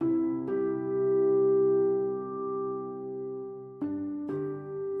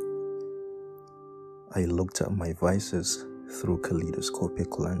I looked at my vices through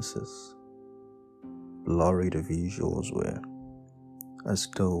kaleidoscopic lenses. Blurry the visuals were, as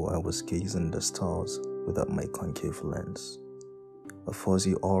though I was gazing at the stars without my concave lens. A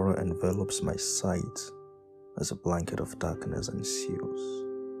fuzzy aura envelops my sight as a blanket of darkness ensues.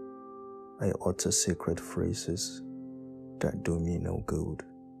 I utter sacred phrases that do me no good,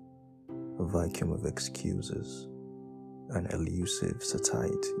 a vacuum of excuses, an elusive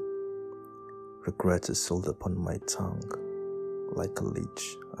satiety. Regret is sealed upon my tongue like a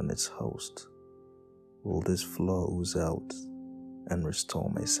leech on its host. Will this flow ooze out and restore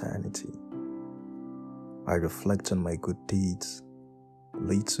my sanity? I reflect on my good deeds.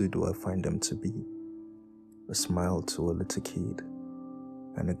 Little do I find them to be. A smile to a little kid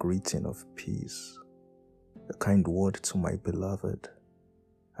and a greeting of peace. A kind word to my beloved.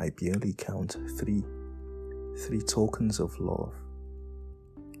 I barely count three tokens of love,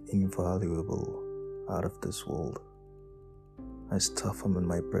 invaluable, out of this world. I stuff them in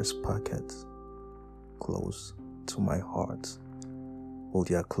my breast pocket, close to my heart. Will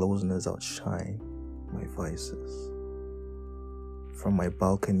their closeness outshine my vices? From my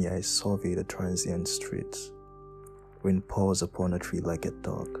balcony I survey the transient streets. Wind paws upon a three-legged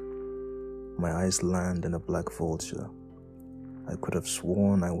dog. My eyes land in a black vulture. I could have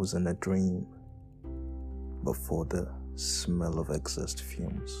sworn I was in a dream, but for the smell of exhaust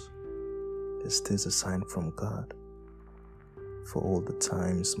fumes. Is this a sign from God? For all the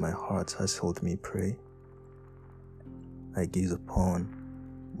times my heart has held me prey, I gaze upon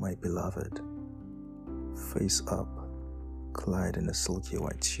my beloved, face up, clad in a silky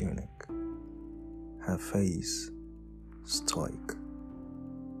white tunic. Her face, stoic,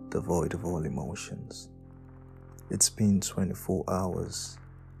 devoid of all emotions. It's been 24 hours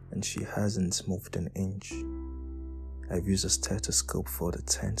and she hasn't moved an inch. I've used a stethoscope for the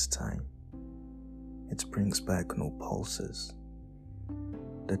 10th time. It brings back no pulses.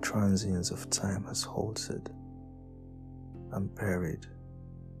 The transience of time has halted. I'm buried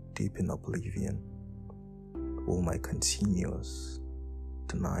deep in oblivion. Will my continuous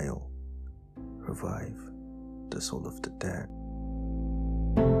denial revive the soul of the dead?